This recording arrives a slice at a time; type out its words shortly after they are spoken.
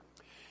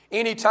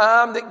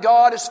Anytime that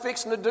God is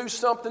fixing to do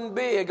something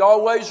big,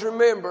 always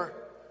remember,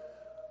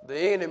 the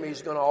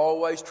enemy's going to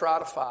always try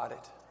to fight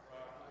it.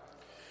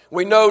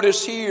 We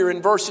notice here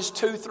in verses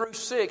 2 through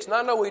 6, and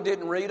I know we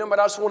didn't read them, but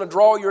I just want to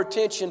draw your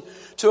attention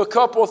to a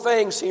couple of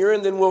things here,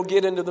 and then we'll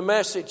get into the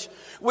message.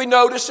 We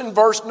notice in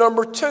verse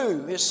number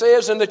 2, it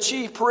says, "And the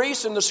chief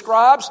priests and the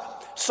scribes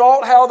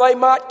sought how they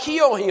might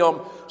kill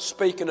him,"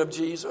 speaking of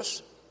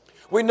Jesus.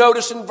 We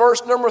notice in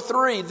verse number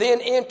 3, "Then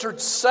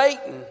entered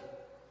Satan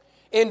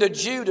into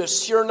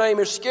Judas, surnamed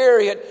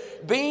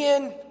Iscariot,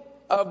 being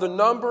of the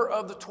number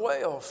of the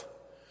 12.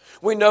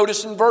 We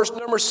notice in verse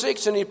number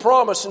 6, "And he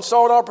promised and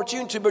sought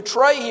opportunity to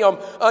betray him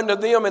unto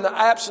them in the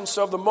absence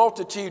of the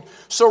multitude."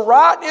 So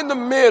right in the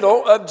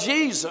middle of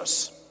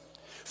Jesus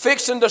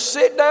fixing to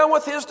sit down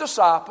with his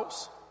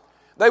disciples,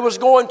 they was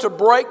going to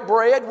break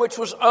bread, which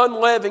was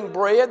unleavened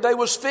bread. They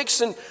was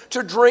fixing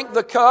to drink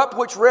the cup,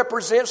 which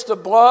represents the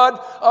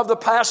blood of the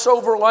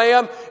Passover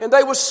lamb. And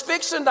they was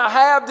fixing to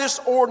have this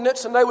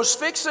ordinance, and they was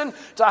fixing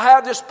to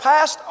have this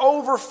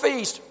Passover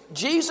feast.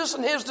 Jesus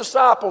and his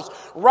disciples,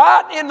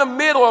 right in the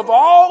middle of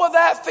all of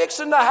that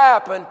fixing to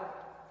happen,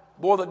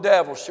 boy, the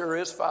devil sure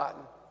is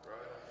fighting.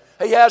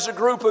 He has a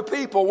group of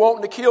people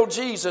wanting to kill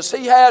Jesus.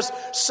 He has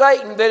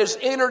Satan that has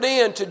entered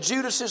into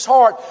Judas's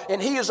heart,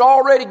 and he has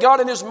already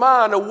got in his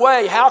mind a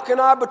way. How can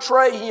I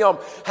betray him?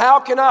 How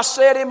can I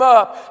set him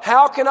up?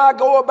 How can I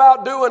go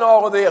about doing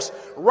all of this?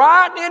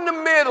 Right in the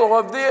middle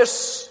of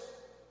this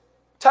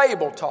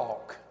table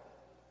talk,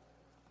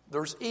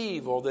 there's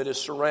evil that is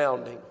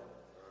surrounding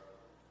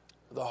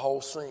the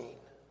whole scene.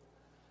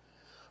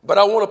 But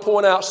I want to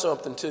point out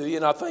something to you,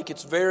 and I think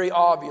it's very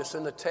obvious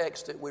in the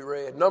text that we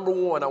read. Number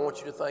one, I want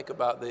you to think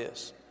about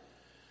this.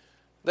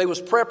 There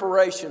was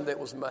preparation that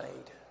was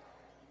made.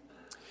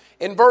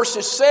 In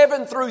verses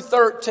 7 through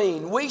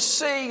 13, we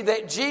see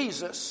that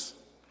Jesus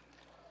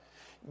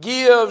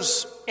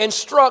gives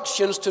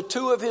instructions to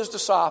two of his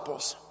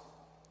disciples.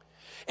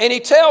 And he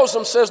tells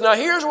them, says, "Now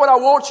here's what I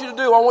want you to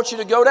do. I want you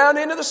to go down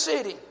into the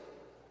city.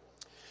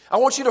 I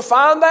want you to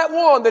find that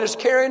one that is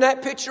carrying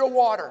that pitcher of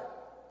water.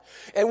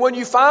 And when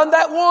you find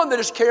that one that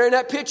is carrying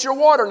that pitcher of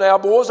water now,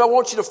 boys, I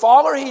want you to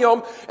follow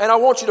him, and I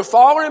want you to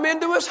follow him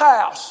into his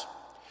house.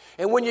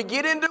 And when you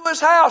get into his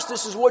house,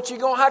 this is what you're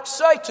going to have to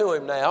say to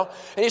him now."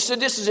 And he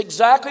said, "This is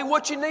exactly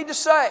what you need to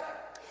say.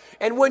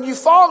 And when you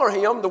follow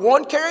him, the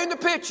one carrying the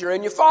pitcher,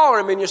 and you follow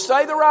him and you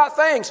say the right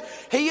things,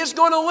 he is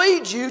going to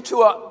lead you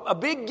to a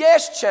big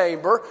guest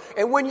chamber.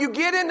 And when you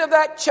get into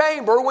that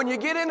chamber, when you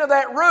get into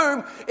that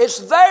room, it's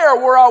there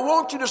where I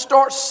want you to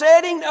start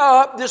setting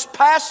up this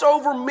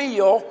Passover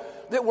meal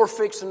that we're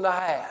fixing to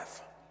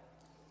have."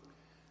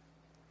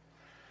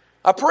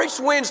 I preached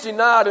Wednesday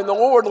night, and the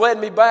Lord led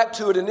me back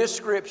to it in this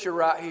scripture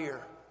right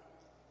here.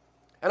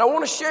 And I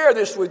want to share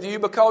this with you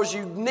because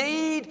you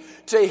need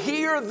to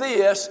hear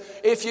this.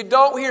 If you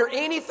don't hear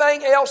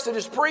anything else that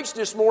is preached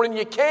this morning,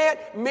 you can't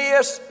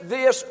miss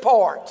this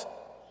part.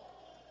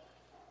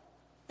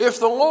 If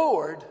the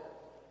Lord,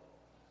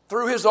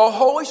 through His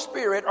Holy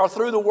Spirit or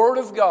through the Word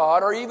of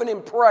God or even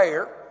in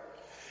prayer,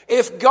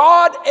 if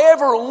God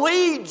ever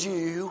leads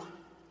you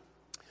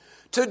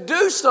to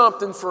do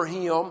something for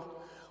Him,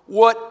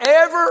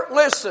 whatever,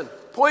 listen,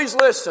 please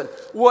listen,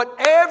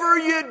 whatever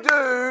you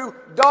do,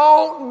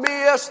 don't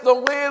miss the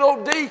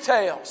little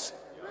details.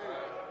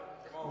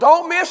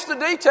 Don't miss the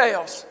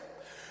details.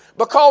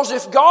 Because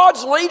if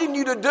God's leading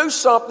you to do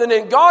something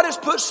and God has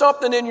put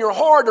something in your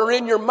heart or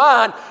in your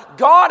mind,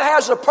 God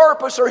has a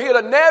purpose or He'd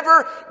have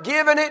never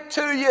given it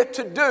to you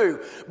to do.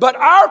 But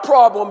our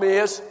problem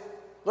is,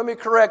 let me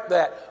correct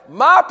that.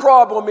 My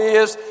problem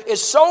is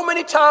so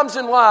many times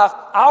in life,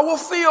 I will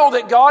feel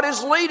that God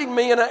is leading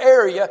me in an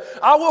area.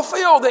 I will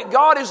feel that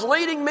God is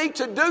leading me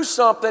to do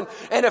something.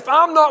 And if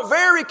I'm not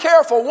very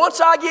careful,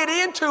 once I get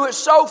into it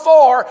so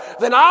far,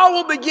 then I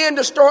will begin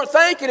to start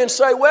thinking and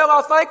say, well,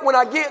 I think when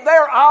I get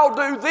there, I'll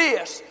do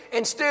this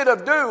instead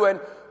of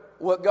doing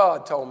what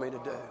God told me to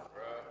do.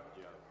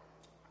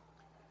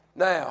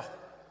 Now,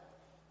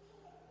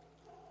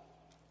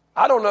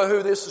 I don't know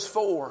who this is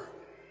for,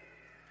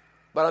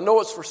 but I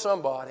know it's for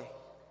somebody.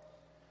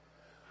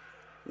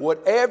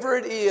 Whatever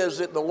it is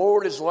that the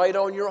Lord has laid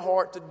on your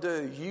heart to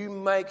do, you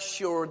make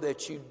sure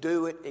that you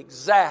do it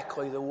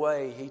exactly the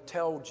way He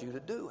told you to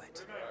do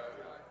it.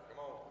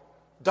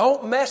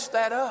 Don't mess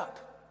that up.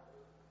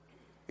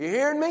 You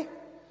hearing me?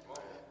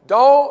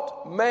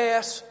 Don't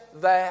mess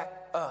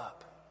that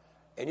up.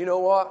 And you know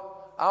what?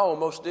 I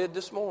almost did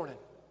this morning.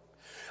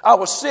 I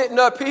was sitting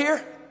up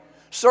here,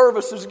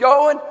 service is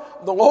going,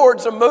 the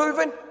Lord's a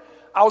moving.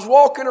 I was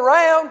walking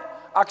around.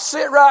 I could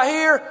sit right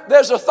here.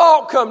 There's a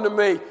thought come to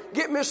me.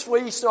 Get Miss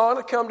Fleece on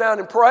to come down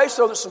and pray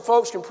so that some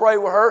folks can pray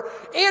with her.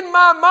 In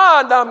my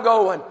mind, I'm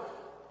going,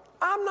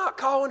 I'm not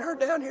calling her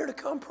down here to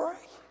come pray.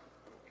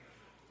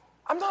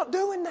 I'm not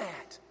doing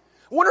that.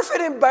 Wonder if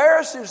it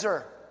embarrasses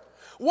her.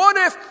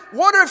 Wonder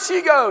if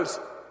she goes,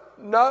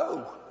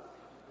 no.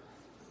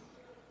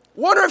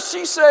 Wonder if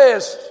she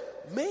says,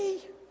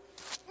 me?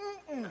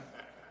 Mm-mm.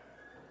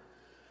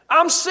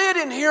 I'm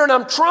sitting here and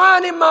I'm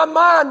trying in my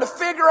mind to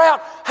figure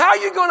out, how are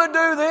you going to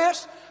do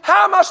this?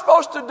 How am I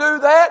supposed to do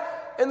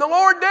that? And the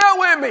Lord dealt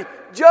with me.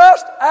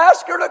 Just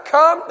ask her to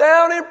come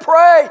down and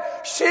pray.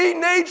 She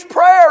needs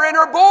prayer and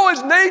her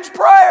boys needs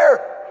prayer.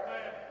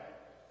 Amen.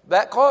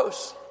 That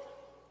close.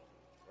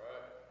 Right.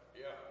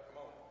 Yeah.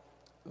 Come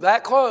on.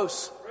 That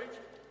close.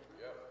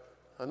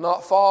 I'm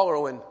not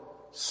following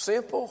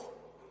simple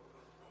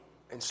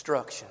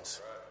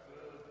instructions.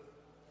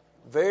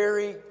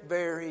 Very,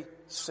 very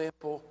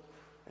simple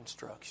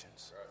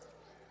instructions.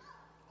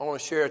 I want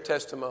to share a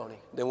testimony.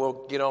 Then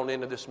we'll get on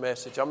into this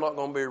message. I'm not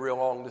going to be real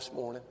long this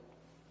morning.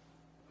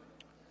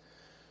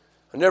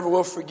 I never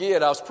will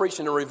forget, I was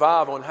preaching a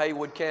revival in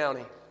Haywood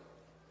County.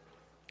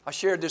 I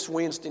shared this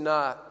Wednesday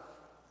night.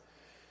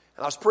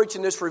 And I was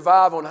preaching this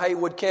revival in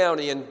Haywood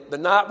County. And the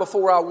night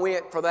before I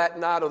went for that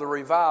night of the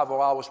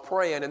revival, I was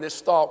praying and this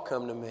thought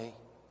come to me.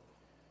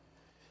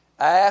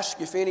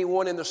 Ask if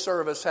anyone in the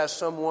service has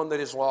someone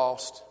that is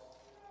lost.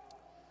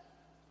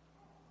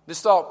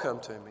 This thought come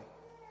to me.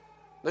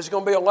 There's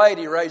going to be a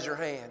lady, raise her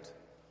hand.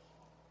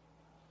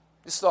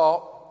 This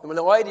thought, and when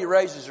the lady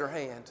raises her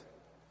hand,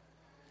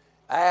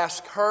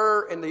 ask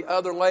her and the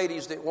other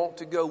ladies that want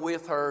to go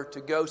with her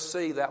to go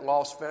see that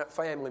lost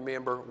family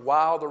member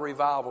while the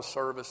revival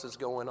service is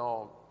going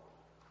on.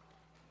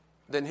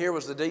 Then here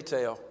was the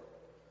detail.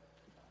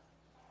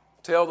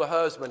 Tell the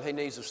husband he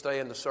needs to stay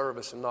in the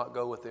service and not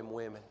go with them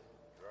women.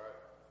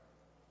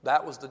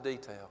 That was the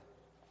detail.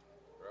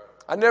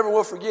 I never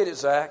will forget it,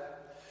 Zach.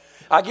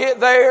 I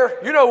get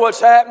there. You know what's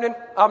happening.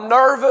 I'm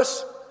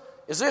nervous.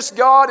 Is this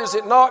God? Is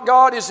it not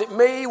God? Is it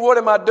me? What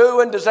am I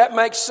doing? Does that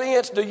make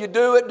sense? Do you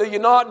do it? Do you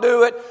not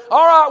do it?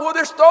 All right, well,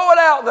 just throw it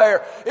out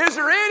there. Is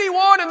there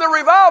anyone in the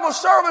revival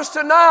service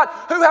tonight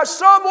who has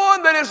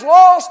someone that is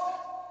lost?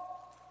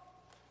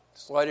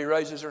 This lady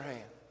raises her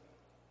hand.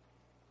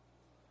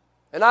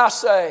 And I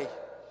say,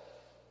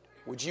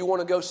 would you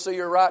want to go see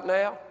her right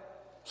now?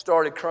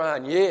 Started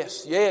crying.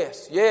 Yes,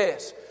 yes,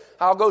 yes.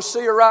 I'll go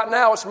see her right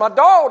now. It's my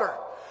daughter.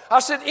 I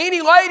said,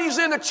 any ladies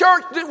in the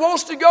church that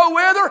wants to go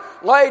with her?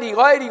 Lady.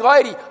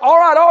 All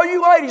right, all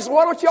you ladies,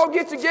 why don't y'all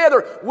get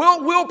together?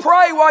 We'll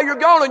pray while you're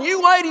gone. And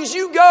you ladies,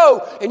 you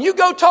go. And you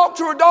go talk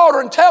to her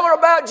daughter and tell her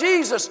about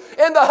Jesus.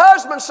 And the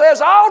husband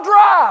says, I'll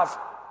drive.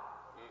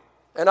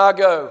 And I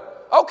go,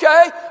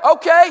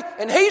 okay.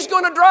 And he's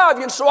going to drive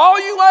you. And so all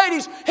you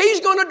ladies,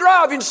 he's going to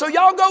drive you. And so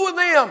y'all go with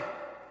them.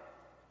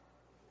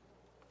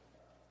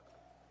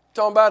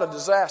 Talking about a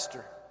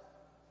disaster.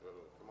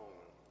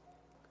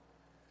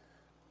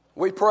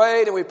 We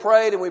prayed and we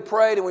prayed and we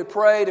prayed and we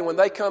prayed, and when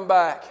they come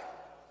back,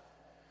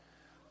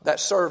 that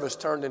service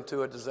turned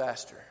into a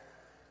disaster.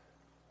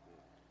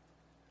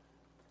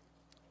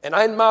 And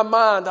in my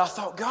mind, I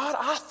thought, God,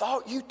 I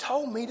thought you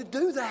told me to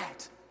do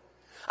that.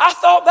 I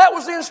thought that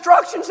was the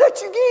instructions that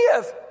you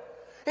give.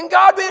 And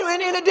God,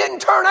 and it didn't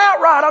turn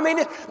out right. I mean,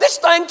 this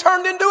thing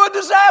turned into a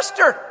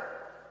disaster.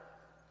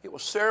 It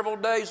was several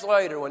days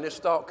later when this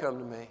thought came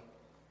to me.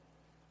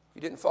 You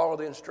didn't follow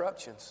the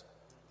instructions.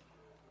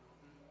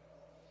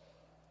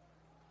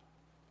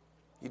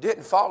 You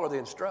didn't follow the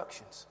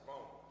instructions.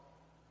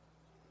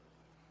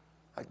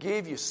 I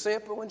gave you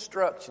simple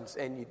instructions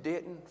and you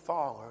didn't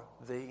follow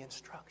the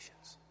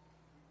instructions.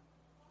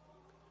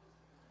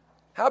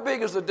 How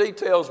big is the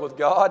details with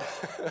God?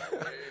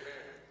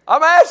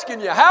 I'm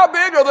asking you, how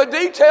big are the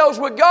details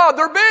with God?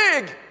 They're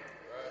big.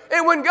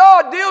 And when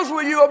God deals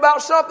with you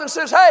about something,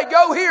 says, hey,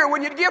 go here.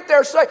 When you get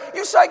there,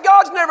 you say,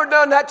 God's never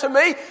done that to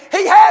me.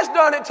 He has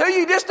done it to you.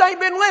 You just ain't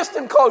been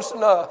listening close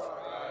enough.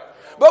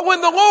 But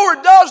when the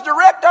Lord does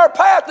direct our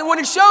path, and when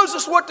He shows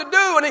us what to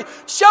do, and He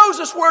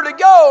shows us where to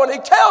go, and He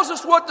tells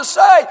us what to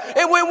say,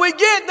 and when we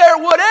get there,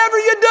 whatever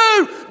you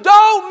do,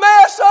 don't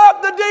mess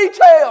up the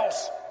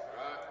details.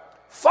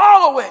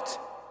 Follow it.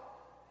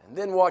 And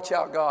then watch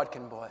how God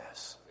can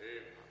bless.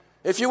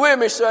 If you're with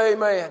me, say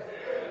amen.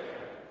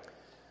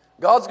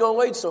 God's going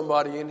to lead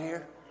somebody in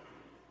here.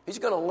 He's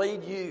going to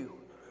lead you.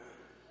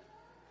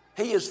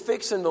 He is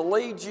fixing to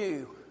lead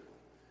you.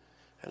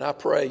 And I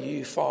pray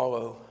you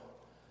follow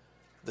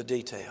the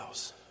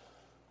details.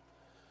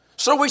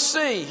 So we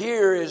see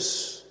here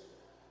is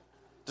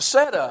the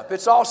setup.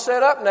 It's all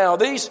set up now.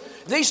 These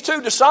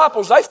two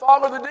disciples, they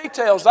follow the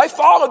details. They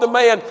follow the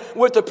man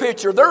with the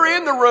pitcher. They're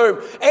in the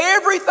room.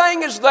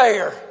 Everything is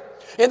there.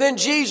 And then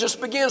Jesus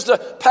begins to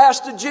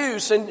pass the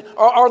juice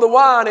or the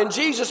wine, and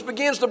Jesus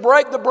begins to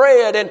break the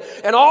bread,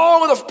 and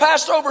all of the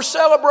Passover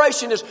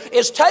celebration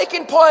is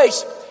taking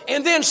place.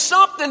 And then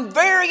something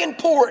very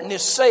important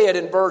is said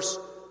in verse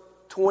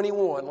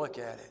 21. Look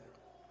at it.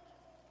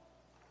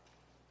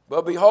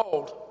 But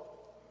behold,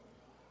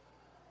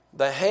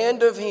 the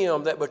hand of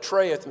him that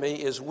betrayeth me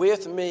is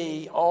with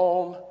me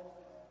on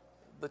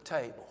the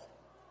table.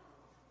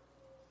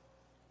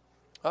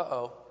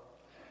 Uh-oh.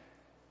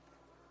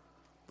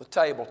 The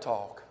table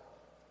talk.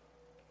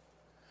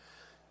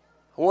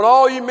 I want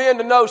all you men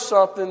to know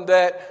something,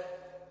 that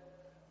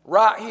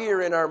right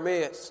here in our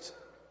midst,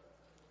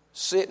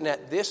 sitting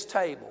at this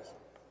table,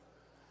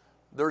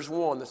 there's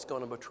one that's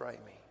going to betray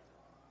me.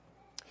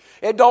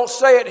 It don't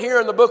say it here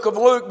in the book of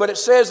Luke, but it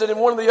says it in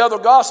one of the other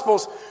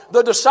Gospels.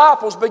 The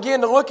disciples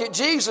begin to look at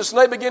Jesus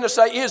and they begin to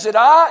say, is it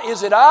I?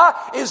 Is it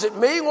I? Is it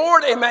me,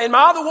 Lord? Am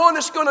I the one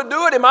that's going to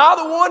do it? Am I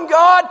the one,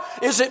 God?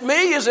 Is it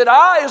me? Is it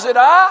I? Is it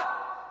I?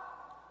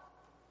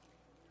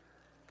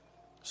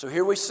 So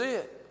here we see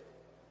it.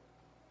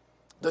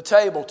 The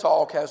table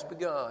talk has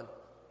begun.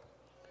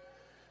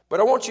 But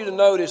I want you to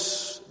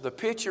notice the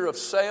picture of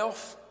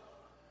self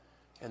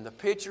and the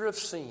picture of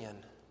sin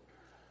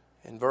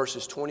in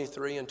verses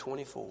 23 and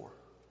 24.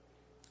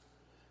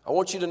 I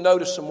want you to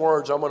notice some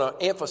words. I'm going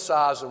to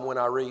emphasize them when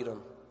I read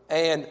them.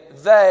 And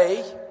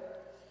they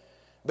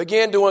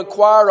began to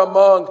inquire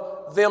among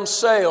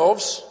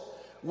themselves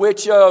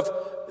which of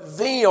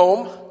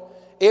them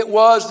it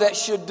was that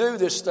should do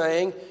this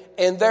thing.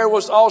 And there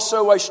was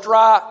also a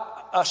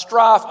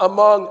strife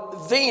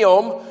among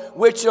them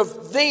which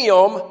of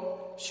them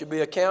should be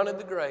accounted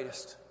the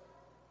greatest.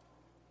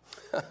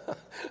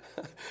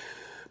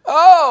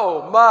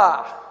 Oh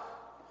my!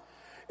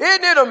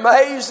 Isn't it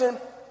amazing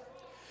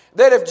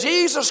that if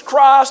Jesus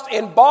Christ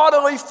in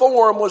bodily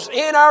form was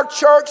in our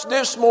church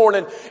this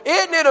morning,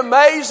 isn't it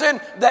amazing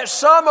that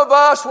some of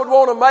us would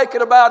want to make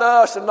it about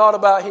us and not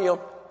about Him?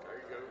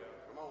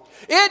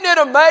 Isn't it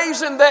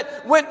amazing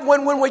that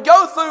when we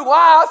go through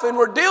life and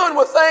we're dealing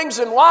with things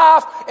in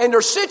life and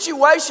there's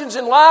situations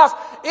in life,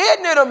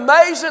 isn't it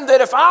amazing that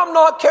if I'm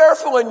not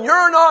careful and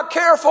you're not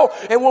careful,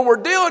 and when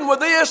we're dealing with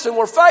this and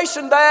we're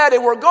facing that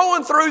and we're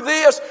going through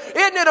this,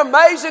 isn't it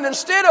amazing,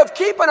 instead of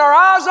keeping our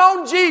eyes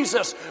on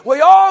Jesus, we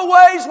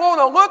always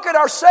want to look at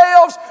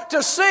ourselves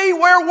to see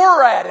where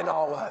we're at in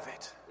all of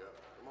it.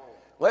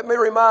 Let me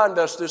remind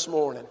us this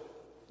morning,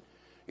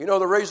 you know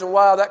the reason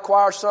why that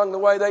choir sung the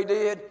way they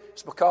did?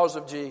 It's because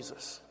of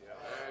Jesus.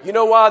 You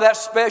know why that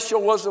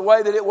special was the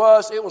way that it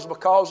was? It was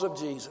because of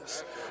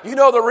Jesus. You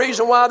know the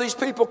reason why these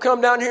people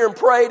come down here and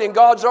prayed and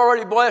God's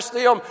already blessed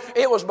them?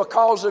 It was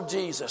because of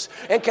Jesus.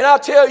 And can I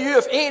tell you,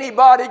 if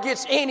anybody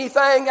gets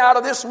anything out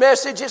of this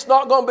message, it's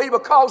not going to be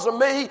because of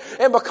me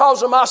and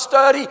because of my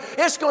study.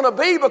 It's going to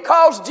be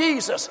because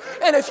Jesus.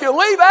 And if you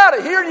leave out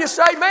of here and you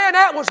say, man,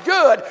 that was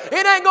good,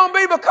 it ain't going to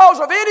be because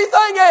of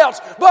anything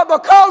else but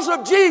because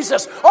of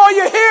Jesus. Are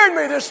you hearing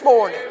me this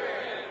morning?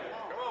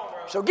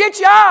 So get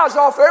your eyes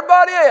off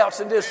everybody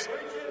else and just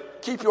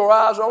keep your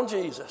eyes on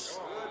Jesus.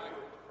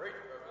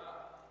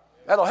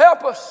 That'll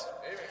help us.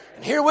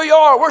 And here we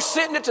are. We're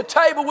sitting at the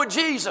table with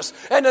Jesus.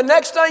 And the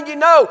next thing you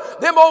know,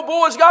 them old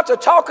boys got to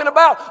talking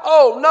about,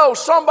 oh no,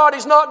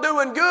 somebody's not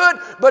doing good.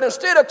 But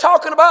instead of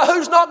talking about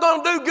who's not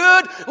going to do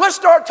good, let's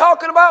start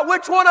talking about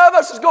which one of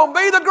us is going to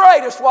be the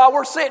greatest while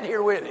we're sitting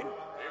here with Him.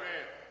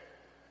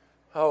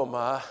 Oh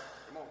my.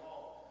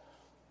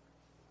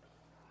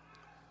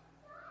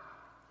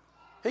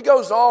 He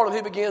goes on and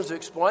he begins to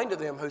explain to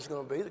them who's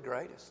going to be the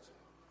greatest.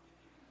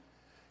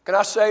 Can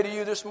I say to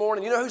you this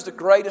morning, you know who's the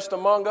greatest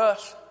among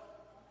us?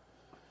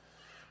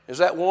 Is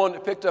that one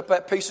that picked up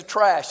that piece of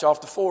trash off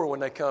the floor when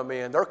they come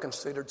in. They're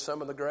considered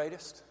some of the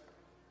greatest.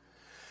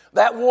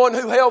 That one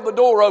who held the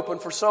door open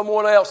for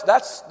someone else,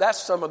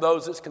 that's some of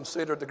those that's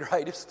considered the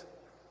greatest.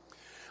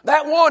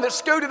 That one that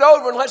scooted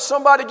over and let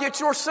somebody get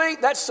your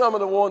seat, that's some of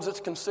the ones that's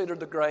considered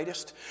the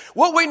greatest.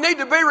 What we need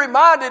to be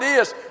reminded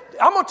is,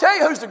 I'm going to tell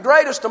you who's the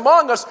greatest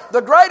among us.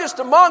 The greatest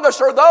among us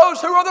are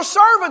those who are the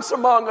servants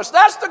among us.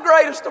 That's the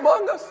greatest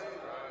among us.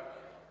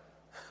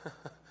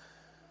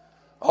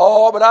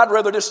 Oh, but I'd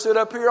rather just sit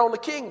up here on the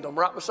kingdom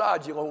right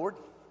beside you, Lord.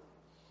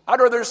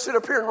 I'd rather just sit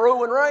up here and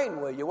rule and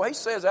reign with you. Well, He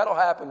says that'll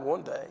happen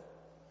one day.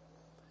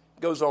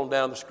 It goes on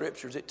down the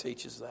Scriptures, it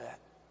teaches that.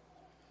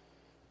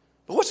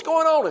 But what's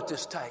going on at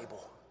this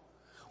table?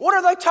 What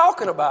are they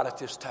talking about at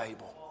this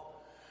table?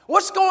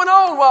 What's going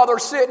on while they're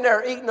sitting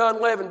there eating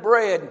unleavened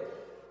bread,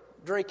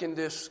 drinking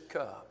this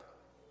cup?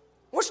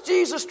 What's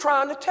Jesus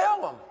trying to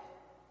tell them?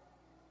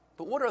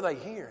 But what are they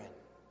hearing?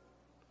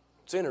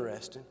 It's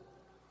interesting.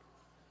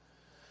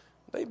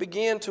 They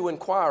began to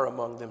inquire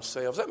among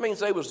themselves. That means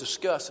they was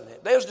discussing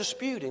it. They was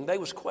disputing. They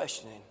was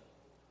questioning.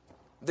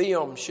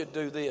 Them should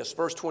do this.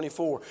 Verse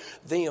 24,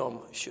 them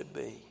should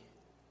be.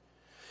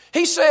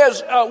 He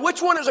says,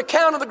 which one is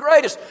accounted the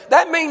greatest?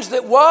 That means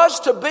that was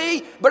to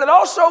be, but it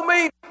also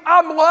means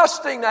I'm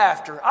lusting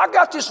after. I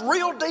got this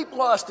real deep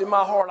lust in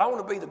my heart. I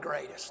want to be the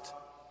greatest.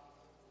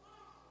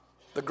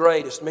 The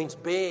greatest means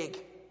big.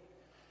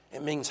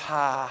 It means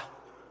high.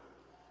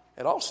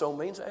 It also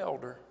means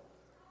elder.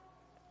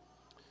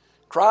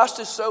 Christ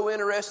is so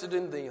interested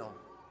in them.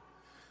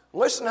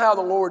 Listen how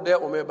the Lord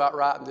dealt with me about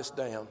writing this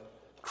down.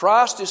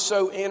 Christ is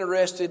so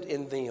interested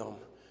in them.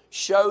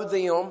 Show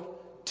them,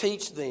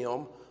 teach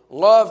them,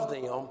 love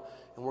them,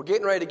 and we're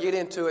getting ready to get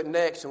into it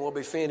next and we'll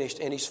be finished.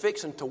 And He's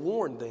fixing to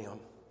warn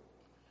them.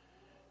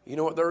 You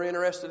know what they're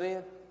interested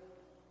in?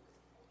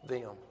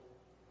 Them.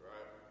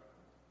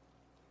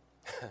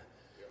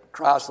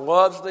 Christ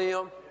loves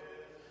them,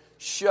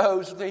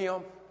 shows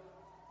them,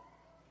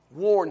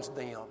 warns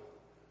them,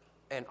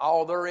 and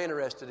all they're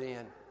interested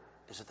in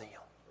is them.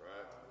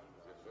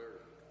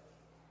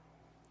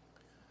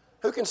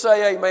 Who can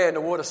say amen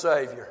to what a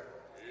Savior?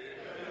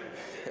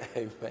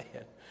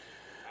 Amen.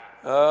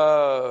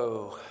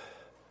 Oh,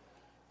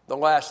 the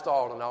last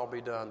thought, and I'll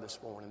be done this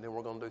morning. Then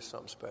we're going to do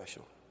something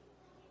special.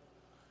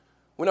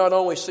 We not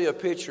only see a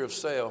picture of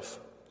self,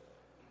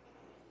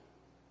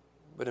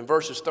 but in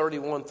verses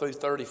 31 through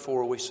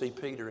 34, we see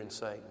Peter and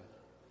Satan.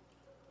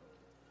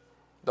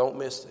 Don't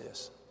miss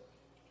this.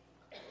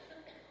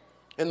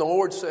 And the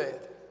Lord said,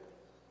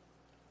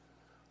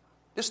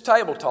 this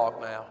table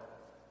talk now.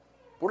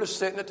 We're just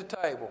sitting at the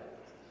table.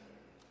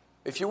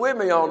 If you're with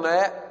me on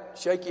that,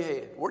 shake your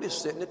head. We're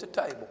just sitting at the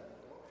table.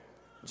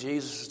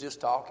 Jesus is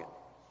just talking.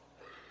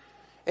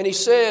 And he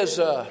said,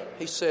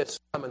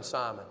 Simon,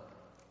 Simon.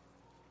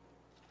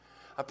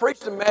 I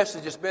preached a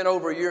message, it's been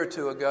over a year or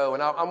two ago,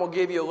 and I'm going to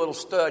give you a little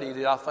study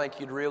that I think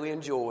you'd really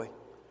enjoy.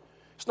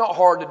 It's not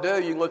hard to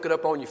do. You can look it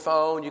up on your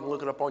phone. You can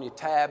look it up on your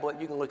tablet.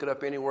 You can look it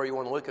up anywhere you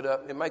want to look it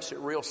up. It makes it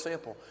real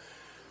simple.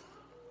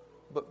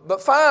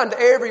 But find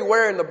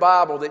everywhere in the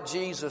Bible that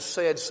Jesus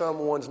said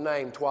someone's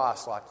name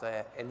twice like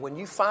that. And when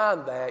you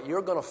find that,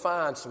 you're going to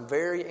find some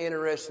very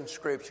interesting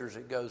scriptures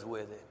that goes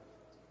with it.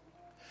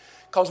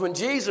 Because when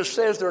Jesus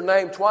says their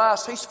name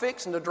twice, he's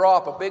fixing to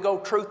drop a big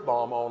old truth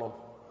bomb on them.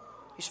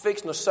 He's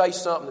fixing to say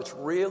something that's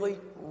really,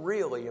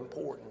 really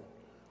important.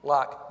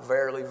 Like,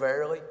 verily,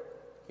 verily.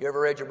 You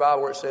ever read your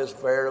Bible where it says,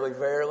 verily,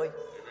 verily?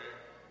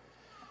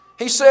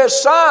 He says,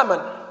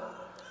 Simon,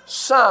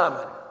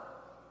 Simon,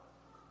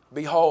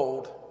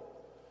 behold,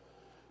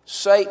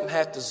 Satan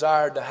hath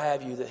desired to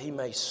have you that he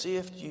may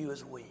sift you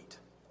as wheat.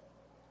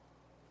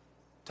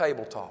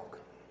 Table talk.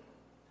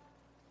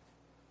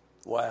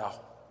 Wow.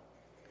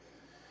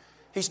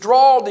 He's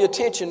drawn the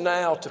attention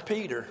now to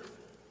Peter.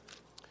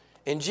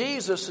 And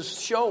Jesus is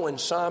showing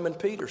Simon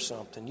Peter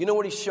something. You know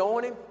what he's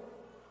showing him?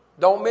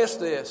 Don't miss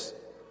this.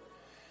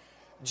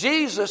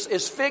 Jesus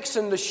is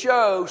fixing to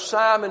show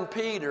Simon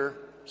Peter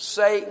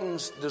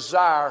Satan's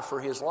desire for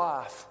his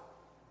life.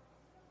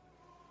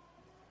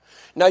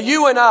 Now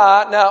you and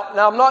I,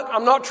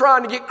 I'm not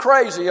trying to get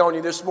crazy on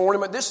you this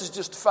morning, but this is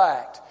just a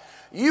fact.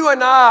 You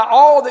and I,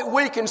 all that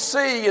we can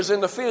see is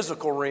in the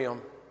physical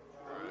realm.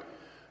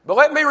 But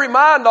let me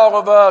remind all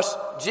of us,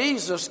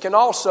 Jesus can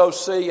also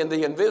see in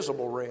the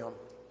invisible realm.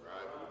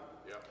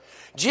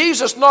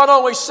 Jesus not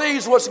only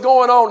sees what's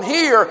going on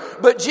here,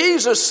 but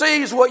Jesus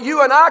sees what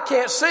you and I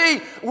can't see,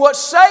 what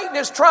Satan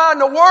is trying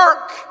to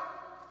work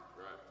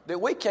that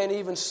we can't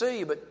even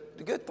see. But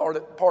the good part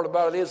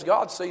about it is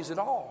God sees it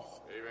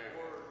all. Amen.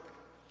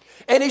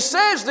 And he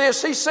says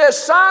this, he says,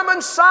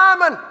 Simon,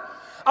 Simon,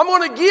 I'm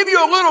going to give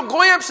you a little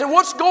glimpse in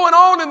what's going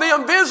on in the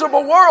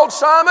invisible world,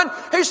 Simon.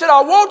 He said,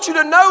 I want you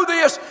to know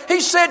this.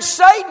 He said,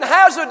 Satan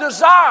has a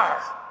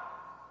desire.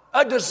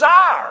 A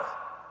desire.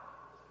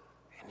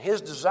 And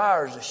his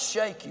desire is to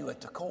shake you at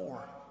the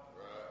core.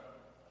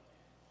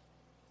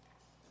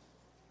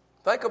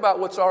 Think about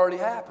what's already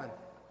happened.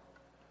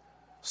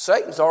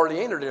 Satan's already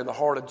entered in the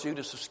heart of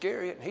Judas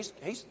Iscariot, and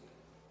he's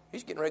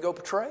getting ready to go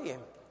betray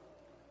him.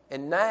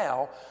 And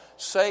now,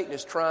 Satan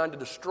is trying to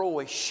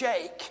destroy,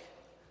 shake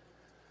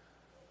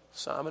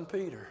Simon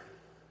Peter.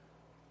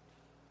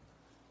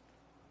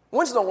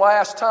 When's the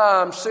last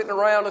time sitting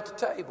around at the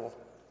table?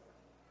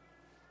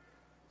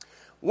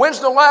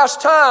 When's the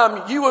last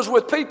time you was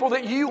with people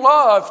that you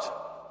loved?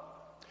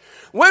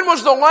 When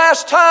was the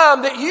last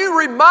time that you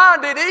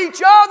reminded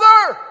each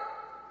other?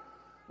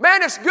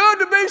 Man, it's good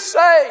to be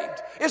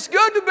saved. It's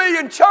good to be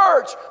in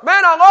church.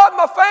 Man, I love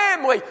my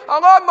family. I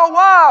love my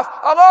wife.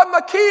 I love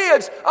my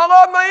kids. I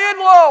love my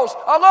in-laws.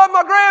 I love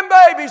my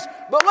grandbabies.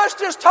 But let's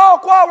just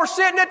talk while we're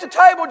sitting at the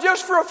table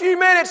just for a few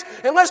minutes.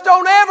 And let's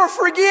don't ever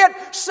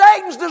forget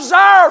Satan's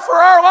desire for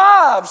our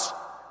lives.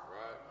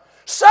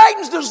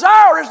 Satan's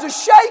desire is to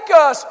shake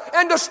us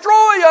and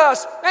destroy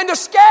us and to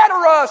scatter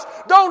us.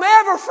 Don't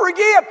ever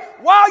forget,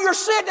 while you're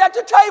sitting at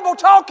the table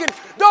talking,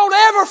 don't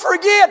ever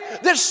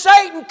forget that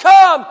Satan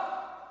come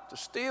to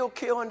steal,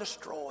 kill, and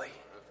destroy.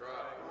 That's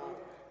right.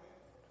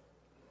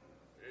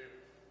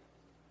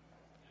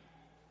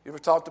 You ever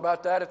talked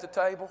about that at the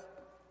table?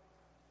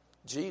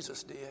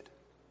 Jesus did.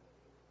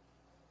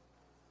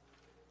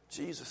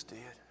 Jesus did.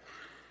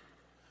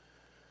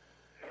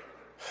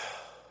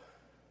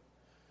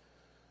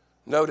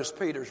 Notice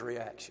Peter's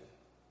reaction.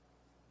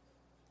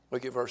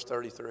 Look at verse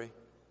 33.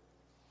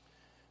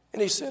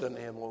 And he said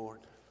unto him, Lord,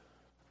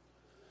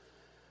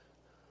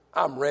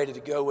 I'm ready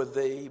to go with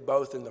thee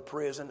both in the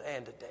prison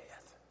and to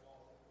death.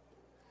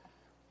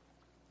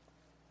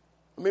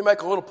 Let me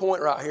make a little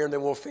point right here and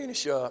then we'll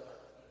finish up.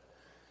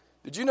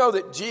 Did you know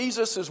that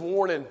Jesus'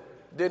 warning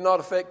did not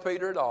affect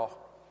Peter at all?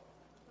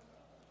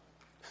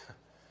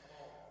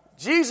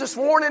 Jesus'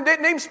 warning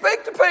didn't even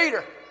speak to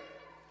Peter.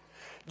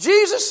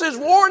 Jesus'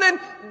 warning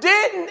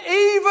didn't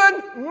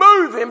even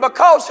move him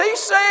because he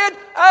said,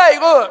 hey,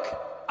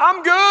 look,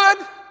 I'm good.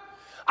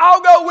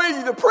 I'll go with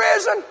you to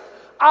prison.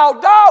 I'll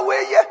die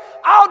with you.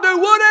 I'll do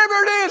whatever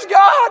it is,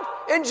 God.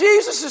 And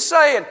Jesus is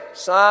saying,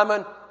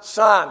 Simon,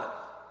 Simon,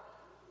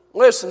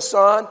 listen,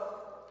 son,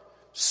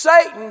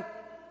 Satan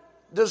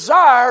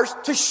desires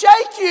to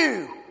shake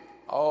you.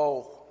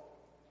 Oh,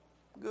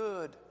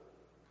 good.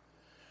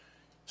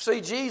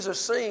 See,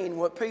 Jesus seen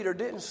what Peter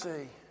didn't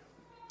see.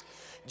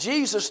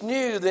 Jesus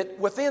knew that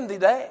within the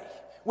day,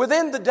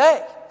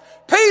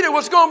 Peter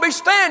was going to be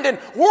standing,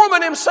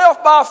 warming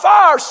himself by a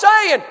fire,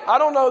 saying, I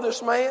don't know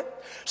this man.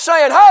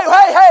 Saying,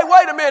 hey,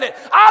 wait a minute.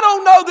 I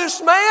don't know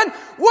this man.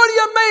 What do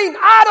you mean,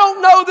 I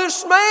don't know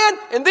this man?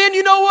 And then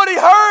you know what he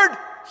heard?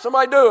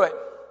 Somebody do it.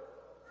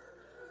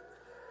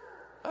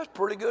 That's a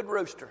pretty good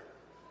rooster.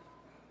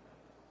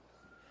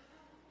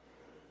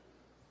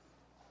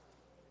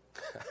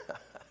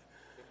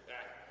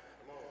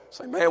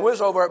 Say, man, we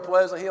was over at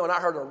Pleasant Hill and I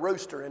heard a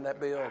rooster in that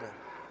building.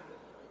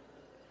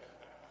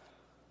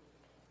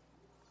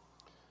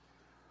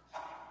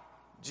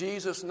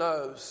 Jesus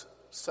knows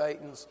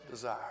Satan's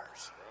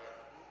desires.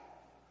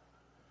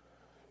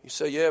 You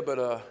say, yeah, but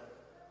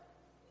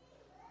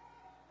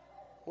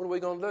what are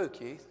we going to do,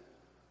 Keith?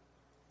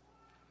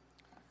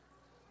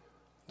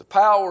 The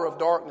power of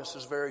darkness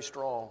is very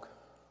strong.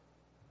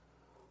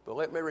 But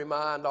let me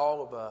remind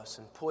all of us,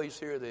 and please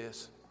hear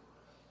this,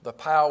 the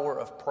power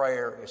of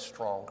prayer is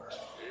stronger.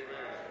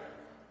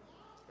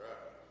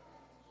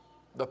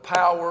 The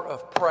power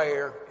of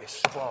prayer is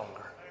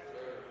stronger.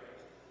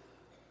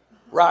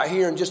 Right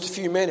here in just a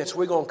few minutes,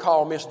 we're going to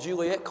call Miss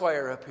Juliet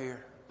Clare up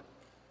here.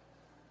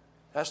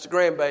 That's the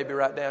grandbaby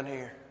right down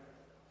here.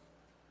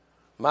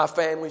 My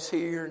family's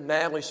here,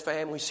 Natalie's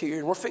family's here,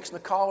 and we're fixing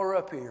to call her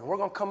up here. We're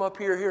going to come up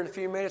here in a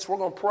few minutes. We're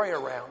going to pray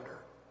around her.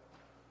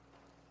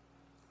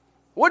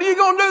 What are you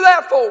going to do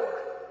that for?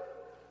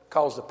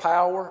 Because the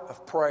power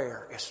of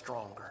prayer is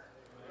stronger.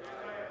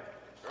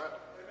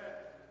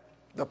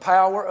 The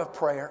power of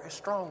prayer is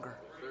stronger.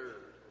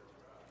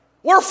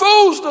 We're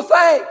fools to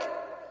think,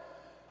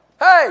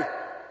 hey,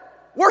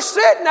 we're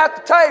sitting at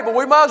the table.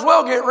 We might as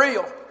well get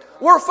real.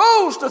 We're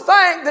fools to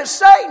think that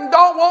Satan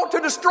don't want to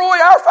destroy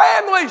our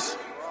families.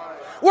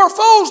 We're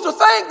fools to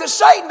think that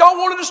Satan don't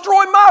want to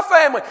destroy my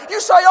family. You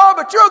say, oh,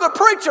 but you're the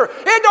preacher.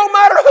 It don't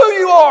matter who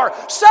you are.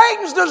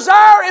 Satan's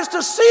desire is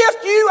to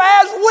sift you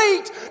as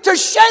wheat, to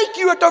shake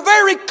you at the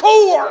very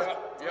core.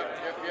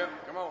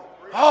 Yep. Come on.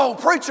 Oh,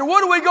 preacher,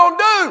 what are we going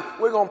to do?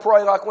 We're going to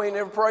pray like we ain't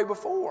never prayed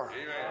before.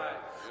 Amen.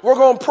 We're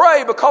going to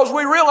pray because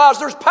we realize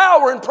there's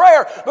power in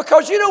prayer.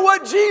 Because you know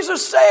what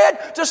Jesus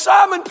said to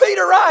Simon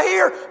Peter right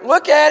here?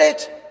 Look at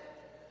it.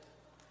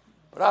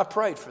 But I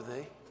prayed for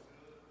thee.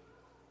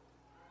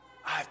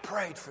 I've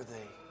prayed for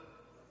thee.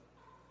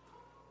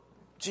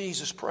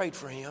 Jesus prayed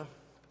for him.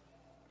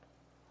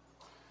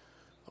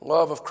 The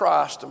love of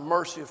Christ, the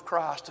mercy of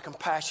Christ, the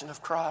compassion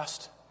of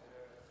Christ.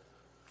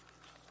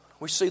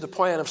 We see the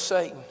plan of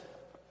Satan.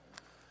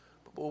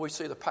 But boy, we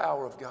see the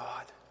power of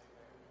God.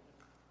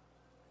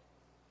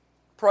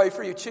 Pray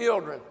for your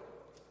children.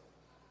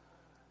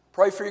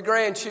 Pray for your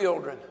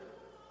grandchildren.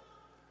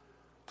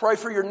 Pray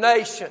for your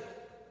nation.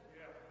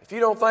 If you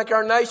don't think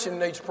our nation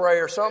needs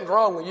prayer, something's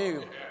wrong with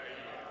you.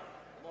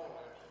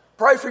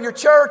 Pray for your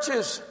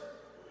churches.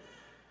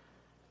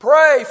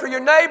 Pray for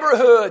your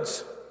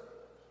neighborhoods.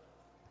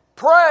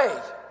 Pray.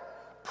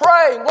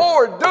 Pray,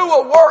 Lord, do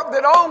a work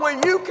that only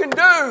you can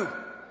do.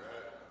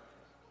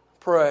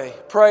 Pray.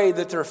 Pray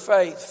that their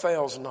faith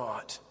fails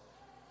not.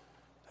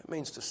 That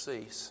means to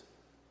cease.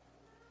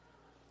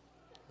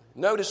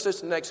 Notice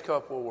this next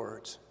couple of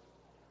words.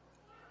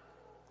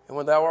 And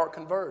when thou art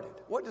converted.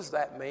 What does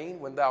that mean,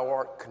 when thou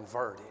art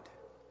converted?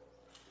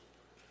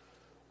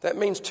 That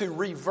means to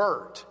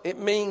revert. It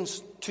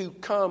means to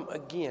come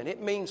again.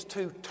 It means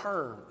to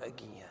turn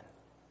again.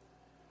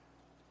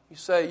 You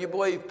say, you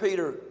believe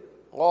Peter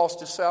lost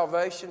his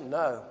salvation?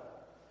 No.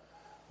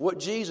 What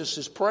Jesus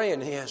is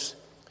praying is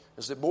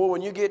that, boy,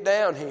 when you get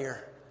down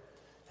here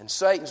and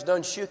Satan's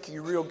done shook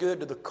you real good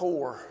to the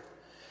core,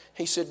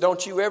 he said,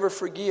 don't you ever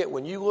forget,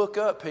 when you look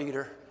up,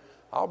 Peter,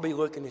 I'll be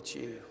looking at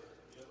you.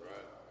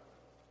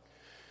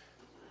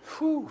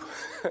 Whew.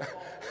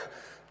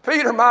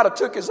 Peter might have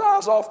took his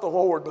eyes off the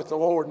Lord, but the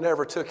Lord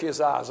never took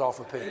his eyes off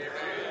of Peter.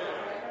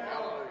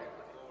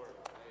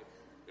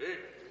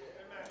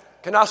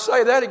 Can I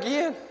say that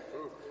again?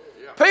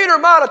 Peter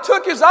might have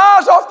took his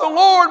eyes off the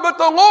Lord, but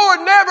the Lord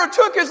never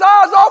took his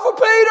eyes off of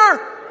Peter.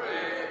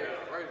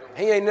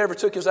 He ain't never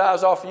took his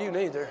eyes off of you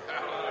neither.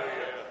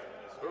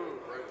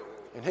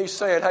 And he's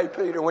saying, hey,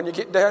 Peter, when you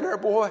get down there,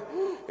 boy,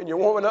 and you're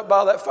warming up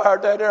by that fire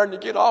down there and you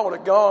get all in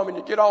a gum and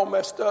you get all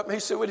messed up. And he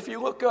said, well, if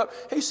you look up,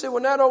 he said,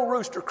 when that old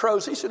rooster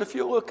crows, he said, if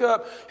you look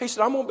up, he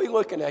said, I'm going to be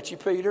looking at you,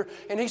 Peter.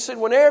 And he said,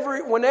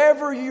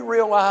 whenever you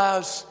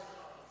realize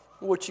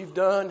what you've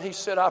done, he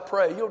said, I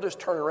pray you'll just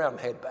turn around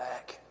and head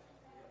back.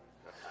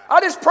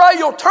 I just pray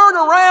you'll turn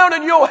around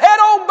and you'll head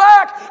on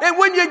back. And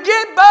when you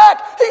get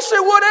back, he said,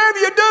 whatever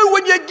you do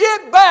when you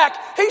get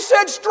back, he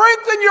said,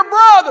 strengthen your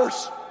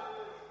brothers.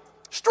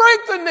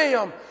 Strengthen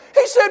them.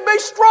 He said, be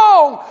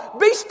strong,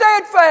 be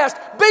steadfast,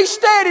 be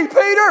steady,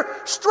 Peter.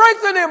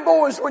 Strengthen them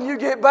boys when you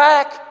get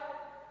back.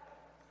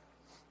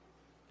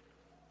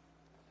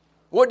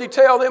 What did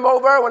he tell them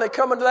over there when they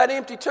come into that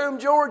empty tomb,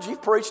 George?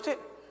 You've preached it.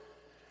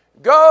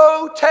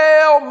 Go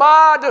tell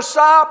my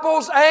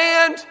disciples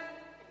and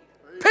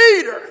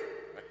Peter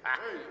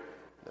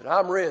that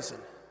I'm risen.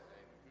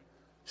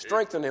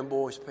 Strengthen them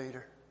boys,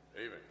 Peter.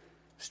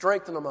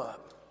 Strengthen them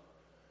up.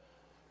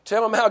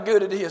 Tell them how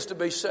good it is to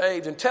be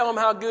saved, and tell them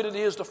how good it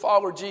is to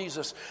follow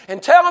Jesus,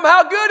 and tell them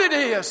how good it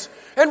is,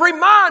 and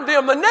remind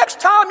them the next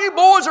time you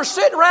boys are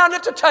sitting around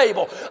at the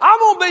table, I'm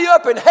going to be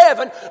up in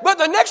heaven, but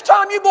the next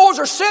time you boys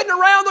are sitting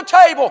around the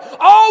table,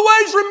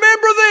 always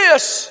remember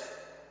this.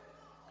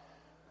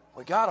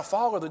 We got to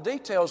follow the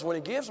details when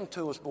He gives them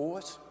to us,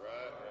 boys.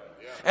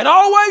 And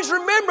always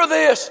remember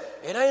this,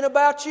 it ain't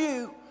about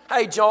you.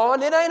 Hey,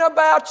 John, it ain't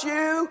about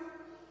you,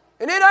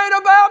 and it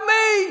ain't about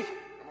me.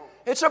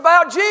 It's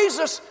about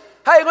Jesus.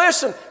 Hey,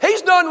 listen,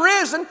 He's done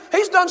risen.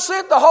 He's done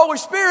sent the Holy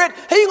Spirit.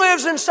 He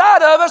lives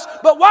inside of us.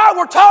 But while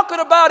we're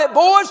talking about it,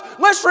 boys,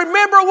 let's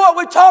remember what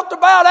we talked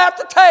about at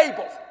the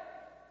table.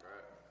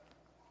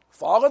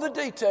 Follow the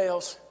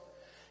details.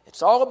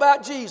 It's all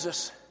about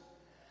Jesus.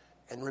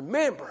 And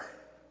remember,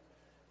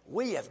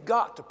 we have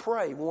got to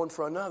pray one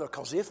for another,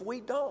 because if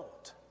we don't,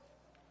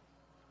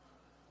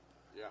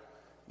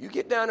 you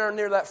get down there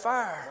near that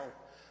fire,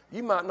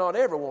 you might not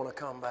ever want to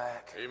come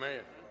back.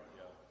 Amen.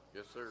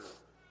 Yes, sir.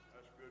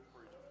 That's good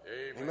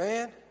preaching.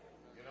 Amen.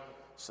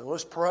 So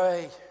let's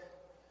pray.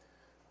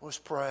 Let's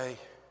pray.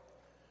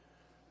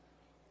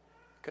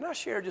 Can I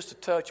share just a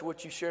touch of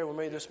what you shared with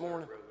me this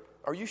morning?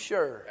 Are you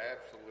sure?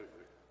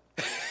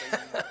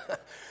 Absolutely.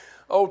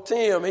 Old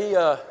Tim,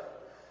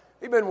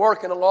 he been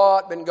working a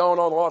lot, been gone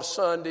on a lot of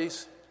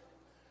Sundays.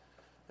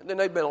 And then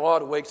there'd been a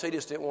lot of weeks he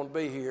just didn't want to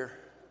be here.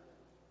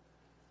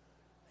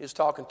 He was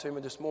talking to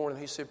me this morning.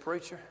 He said,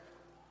 "Preacher,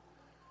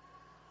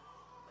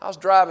 I was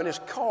driving this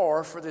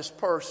car for this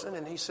person,"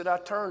 and he said, "I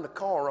turned the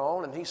car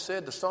on," and he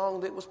said the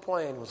song that was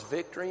playing was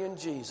Victory in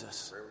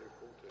Jesus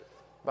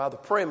by the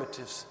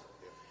Primitives.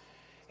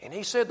 And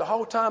he said the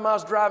whole time I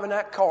was driving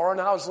that car and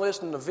I was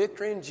listening to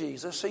Victory in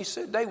Jesus, he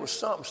said there was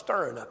something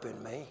stirring up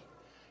in me.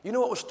 You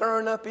know what was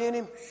stirring up in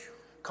him?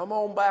 Come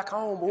on back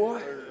home,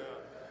 boy.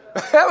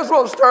 That was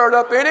what was stirred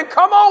up in him.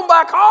 Come on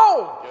back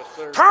home.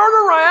 Yes,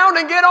 turn around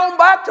and get on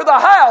back to the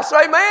house.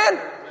 Amen?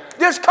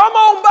 Just come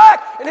on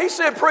back. And he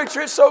said,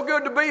 "Preacher, it's so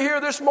good to be here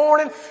this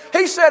morning."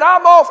 He said,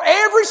 "I'm off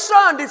every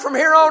Sunday from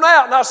here on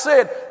out." And I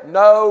said,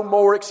 "No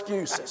more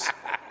excuses."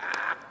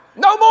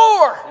 No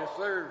more. Yes,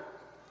 sir.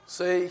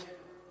 See?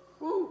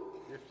 Woo.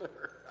 Yes,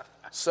 sir.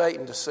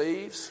 Satan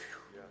deceives.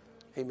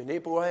 He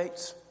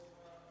manipulates.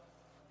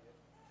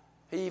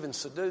 He even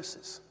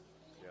seduces.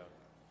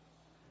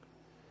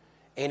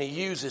 And he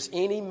uses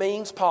any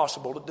means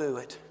possible to do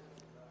it,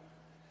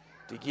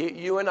 to get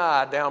you and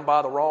I down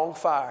by the wrong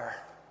fire,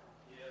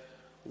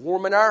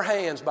 warming our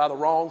hands by the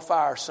wrong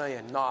fire,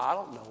 saying, "No, I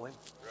don't know him.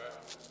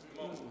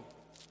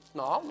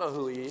 No, I don't know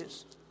who he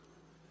is."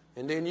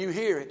 And then you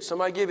hear it.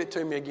 Somebody give it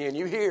to me again.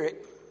 You hear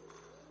it.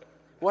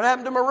 What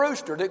happened to my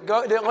rooster? Did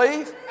it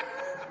leave?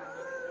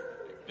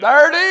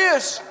 There it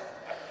is.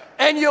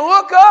 And you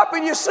look up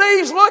and you see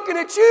he's looking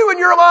at you, and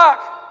you're like,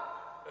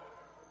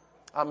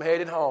 "I'm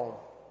headed home.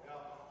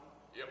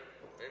 Yep.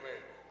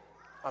 Amen.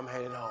 I'm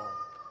headed home."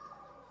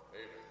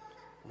 Amen.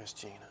 Miss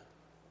Gina.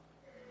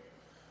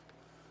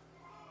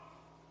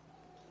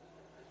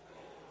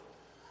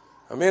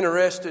 I'm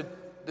interested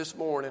this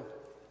morning.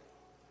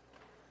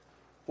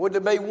 Would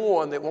there be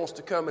one that wants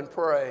to come and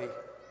pray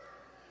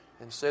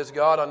and says,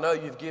 "God, I know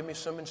you've given me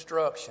some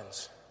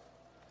instructions.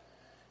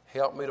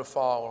 Help me to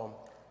follow them,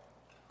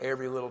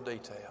 every little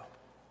detail."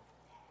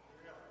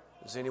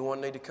 Does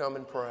anyone need to come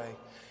and pray?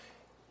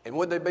 And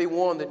would there be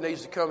one that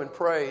needs to come and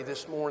pray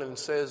this morning and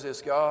says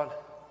this, "God,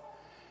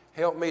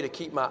 help me to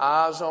keep my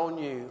eyes on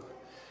you,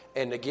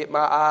 and to get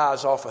my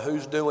eyes off of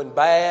who's doing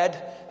bad,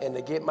 and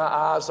to get my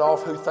eyes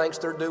off who thinks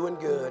they're doing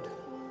good."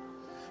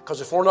 Because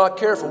if we're not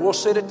careful, we'll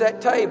sit at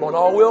that table and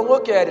all we'll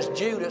look at is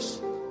Judas,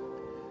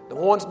 the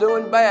one's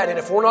doing bad. And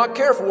if we're not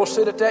careful, we'll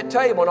sit at that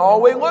table and all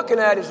we're looking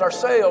at is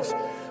ourselves.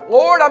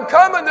 Lord, I'm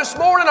coming this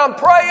morning, I'm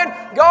praying.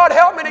 God,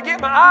 help me to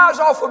get my eyes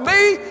off of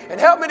me and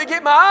help me to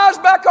get my eyes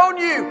back on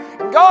you.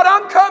 And God,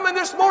 I'm coming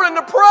this morning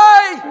to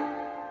pray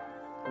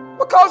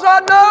because I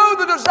know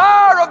the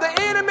desire of the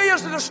enemy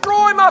is to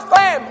destroy my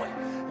family.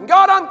 And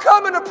God, I'm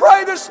coming to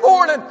pray this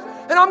morning,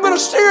 and I'm going to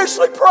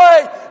seriously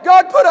pray.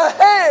 God, put a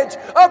hedge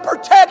of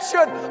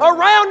protection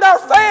around our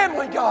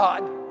family,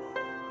 God.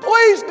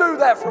 Please do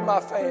that for my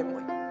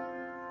family.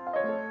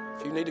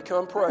 If you need to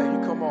come pray, you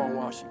come on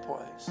while she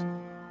plays.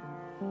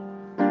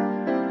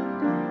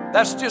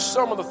 That's just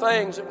some of the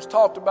things that was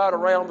talked about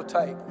around the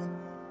table.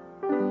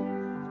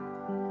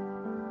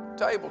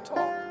 Table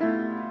talk.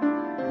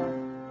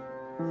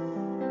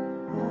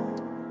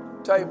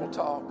 Table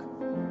talk.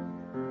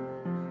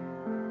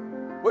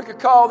 We could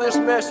call this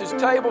message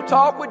Table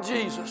Talk with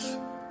Jesus.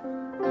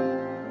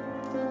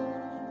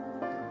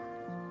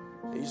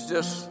 He's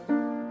just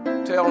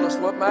telling us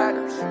what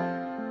matters.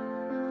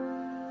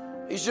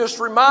 He's just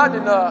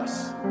reminding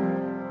us.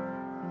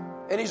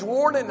 And He's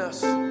warning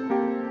us.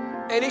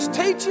 And He's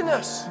teaching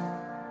us.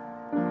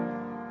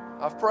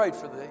 I've prayed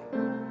for thee.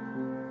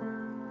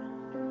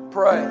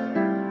 Pray.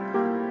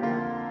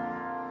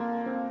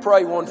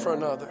 Pray one for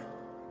another.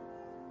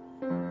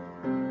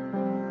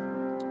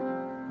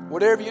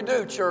 Whatever you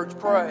do, church,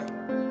 pray.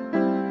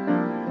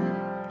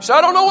 So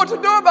I don't know what to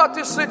do about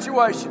this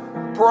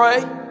situation.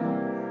 Pray.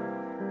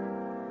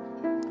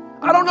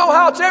 I don't know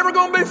how it's ever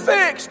going to be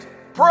fixed.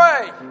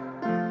 Pray.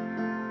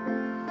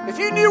 If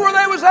you knew where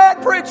they was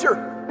at, preacher,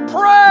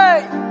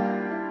 pray.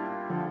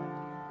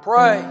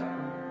 Pray.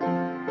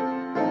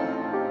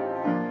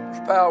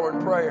 There's power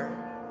in prayer.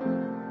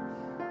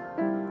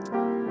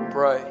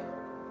 Pray.